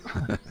 Alright.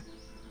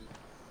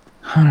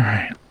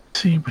 Alright.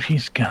 Let's see what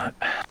he's got.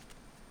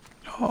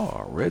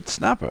 Oh, red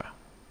snapper.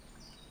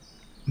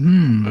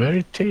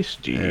 Very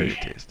tasty. Very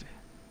tasty.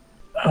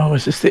 Oh,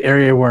 is this the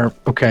area where?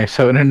 Okay,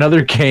 so in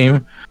another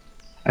game,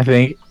 I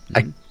think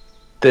I think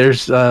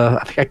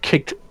I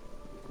kicked.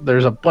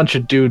 There's a bunch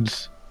of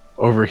dudes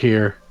over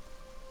here.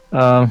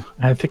 I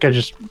think I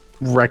just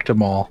wrecked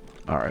them all.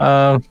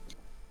 Alright.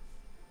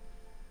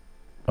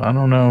 I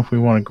don't know if we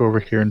want to go over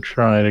here and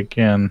try it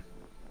again.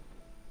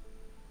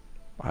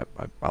 I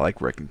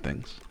like wrecking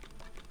things.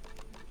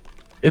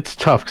 It's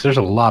tough because there's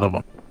a lot of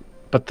them.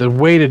 But the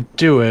way to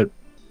do it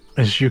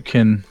is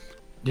there's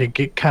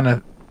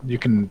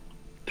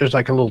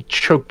like a little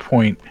choke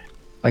point.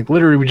 Like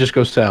literally we just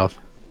go south,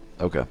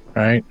 Okay.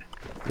 right?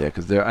 Yeah,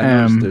 because I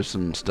noticed there's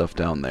some stuff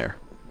down there.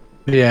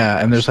 Yeah,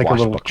 and there's like a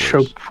little Swashbucklers.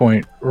 choke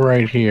point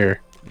right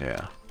here.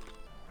 Yeah.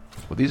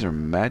 Well, these are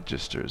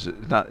magisters.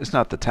 It's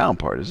not the town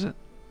part, is it?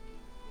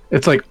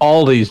 It's like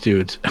all these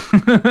dudes.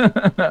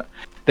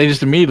 They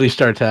just immediately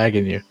start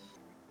tagging you.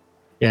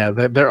 Yeah,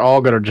 they're all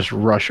gonna just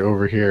rush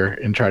over here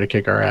and try to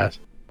kick our ass.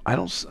 I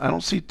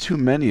don't see too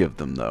many of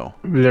them though.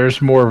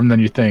 There's more of them than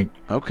you think.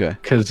 Okay.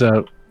 Because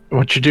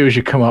what you do is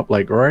you come up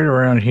like right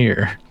around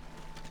here.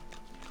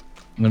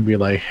 And then be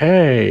like,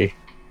 hey,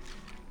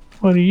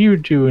 what are you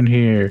doing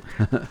here?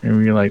 And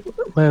we're like,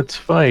 let's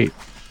fight.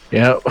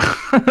 Yep.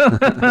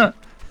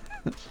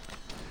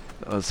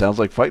 It sounds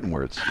like fighting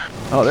words.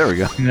 Oh, there we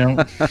go. You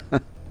know?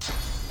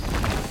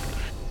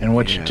 And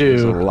what you Yeah,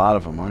 there's a do lot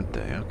of them, aren't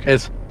they? Okay.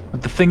 is,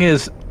 the thing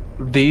is,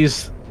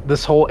 this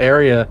whole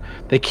area,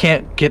 they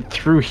can't get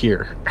through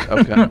here.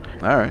 Okay.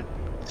 All right.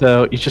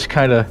 So you just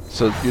kind of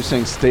So you're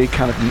saying stay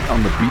kind of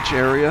on the beach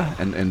area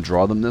and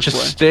draw them this just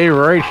way? stay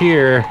right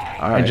here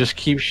All right. and just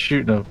keep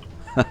shooting them.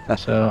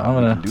 So I'm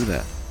You gonna can do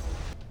that.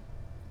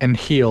 and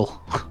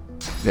heal.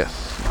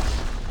 Yes.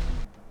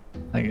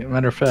 Like,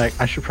 matter of fact,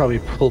 I should probably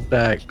pull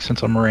back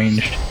since I'm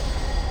ranged.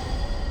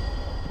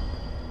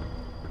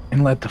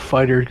 And let the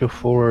fighter go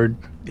forward.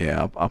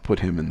 Yeah, I'll put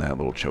him in that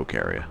little choke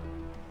area.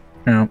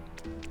 You know.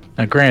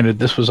 Now granted,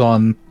 this was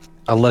on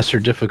a lesser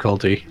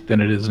difficulty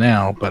than it is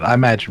now, but I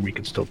imagine we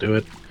could still do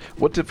it.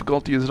 What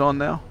difficulty is it on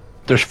now?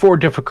 There's 4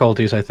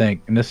 difficulties, I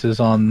think, and this is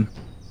on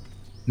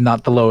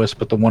not the lowest,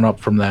 but the one up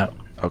from that.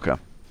 Okay.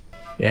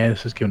 Yeah,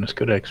 this is giving us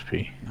good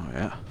XP. Oh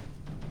yeah.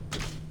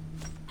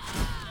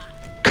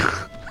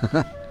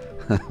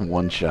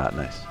 One shot,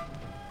 nice.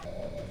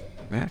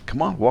 Yeah,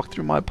 come on, walk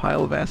through my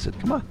pile of acid.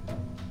 Come on.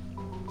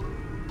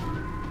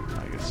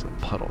 I guess a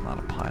puddle, not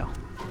a pile.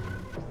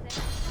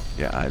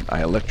 Yeah,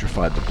 I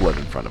electrified the blood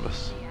in front of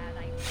us.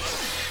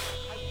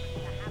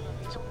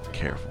 So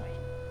careful.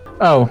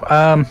 Oh,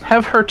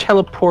 have her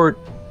teleport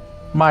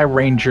my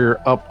ranger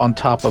up on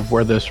top of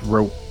where this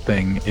rope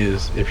thing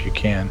is, if you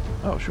can.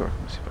 Oh, sure. Let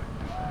me see if I can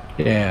do that.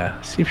 Yeah,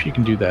 see if you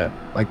can do that.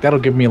 Like that'll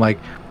give me like,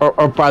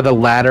 or by the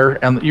ladder,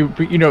 and you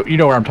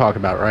know where I'm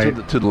talking about,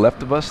 right? To the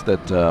left of us, that.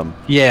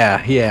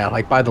 Yeah,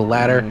 like by the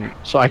ladder,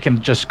 Right. so I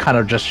can just kind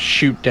of just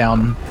shoot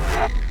down.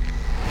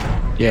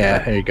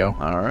 Yeah, there you go.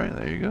 All right,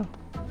 there you go.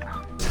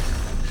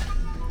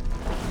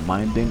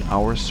 Minding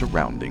our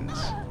surroundings.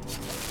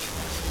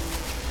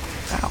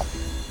 Ow.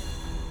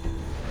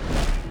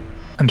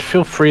 And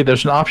feel free.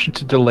 There's an option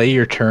to delay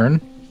your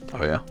turn.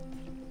 Oh yeah.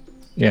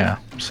 Yeah,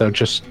 so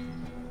just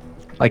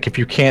like if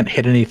you can't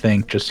hit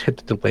anything, just hit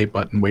the delay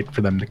button. Wait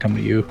for them to come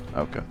to you.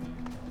 Okay.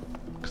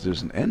 Because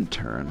there's an end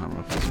turn. I don't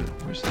know if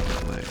it's where's the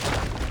delay.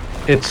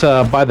 It's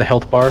by the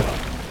health bar.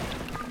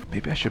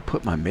 Maybe I should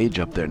put my mage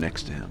up there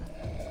next to him.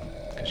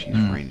 Because she's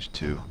range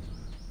 2.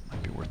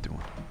 Might be worth doing.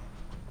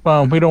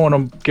 Well, we don't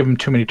want to give them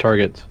too many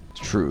targets. It's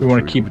true. We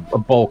want to keep a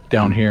bulk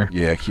down here.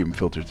 Yeah, keep him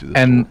filtered through this.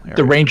 And whole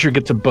the area. ranger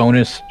gets a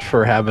bonus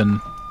for having.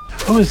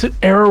 Oh, is it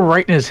arrow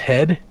right in his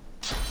head?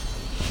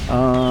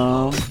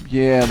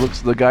 Yeah, it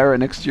looks the guy right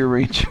next to your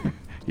ranger.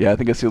 Yeah, I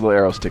think I see a little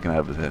arrow sticking out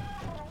of his head.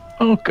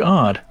 Oh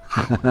God!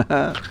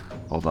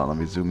 Hold on, let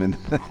me zoom in.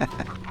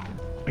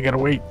 I gotta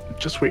wait.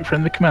 Just wait for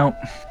him to come out.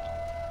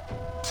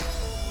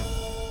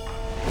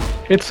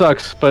 It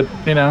sucks, but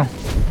you know,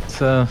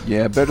 it's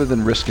Yeah, better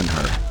than risking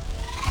her.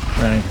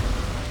 right.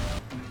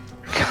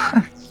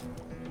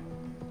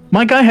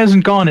 My guy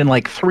hasn't gone in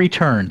like 3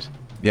 turns.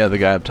 Yeah, the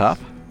guy up top.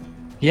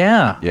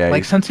 Yeah. Yeah,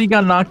 Like he's- since he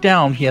got knocked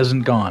down, he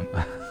hasn't gone.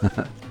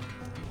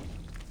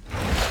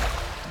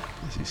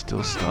 Is he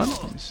still stunned?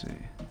 Let me see.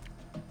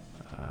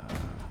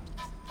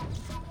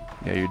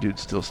 Yeah, your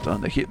dude's still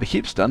stunned. They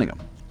keep stunning him.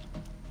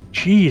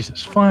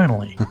 Jesus!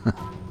 Finally.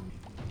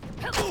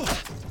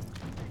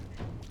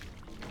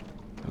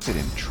 Look at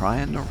him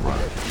trying to run.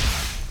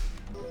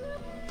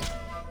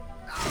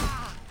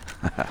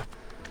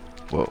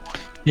 Whoa.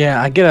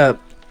 Yeah,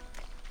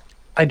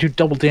 I do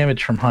double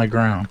damage from high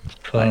ground.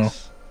 So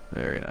Nice.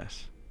 Very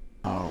nice.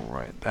 All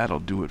right, that'll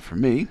do it for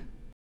me.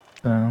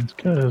 sounds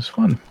good. It was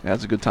fun. Yeah,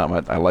 that's a good time.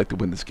 I like the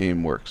when this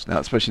game works now,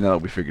 especially now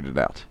that we figured it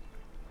out.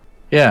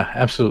 Yeah,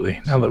 absolutely.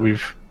 Now that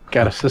we've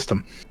got a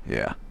system.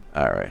 Yeah.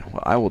 All right.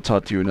 Well, I will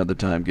talk to you another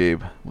time,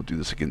 Gabe. We'll do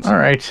this again soon. All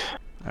right.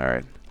 All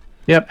right.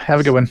 Yep. Have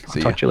a good one. I'll See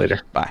talk ya. to you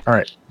later. Bye. All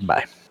right.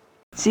 Bye.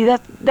 See,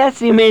 that's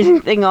the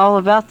amazing thing all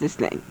about this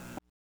thing.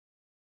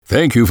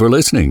 Thank you for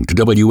listening to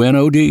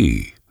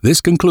WNOD.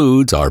 This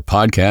concludes our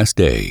podcast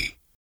day.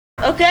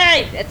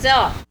 Okay, that's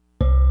all.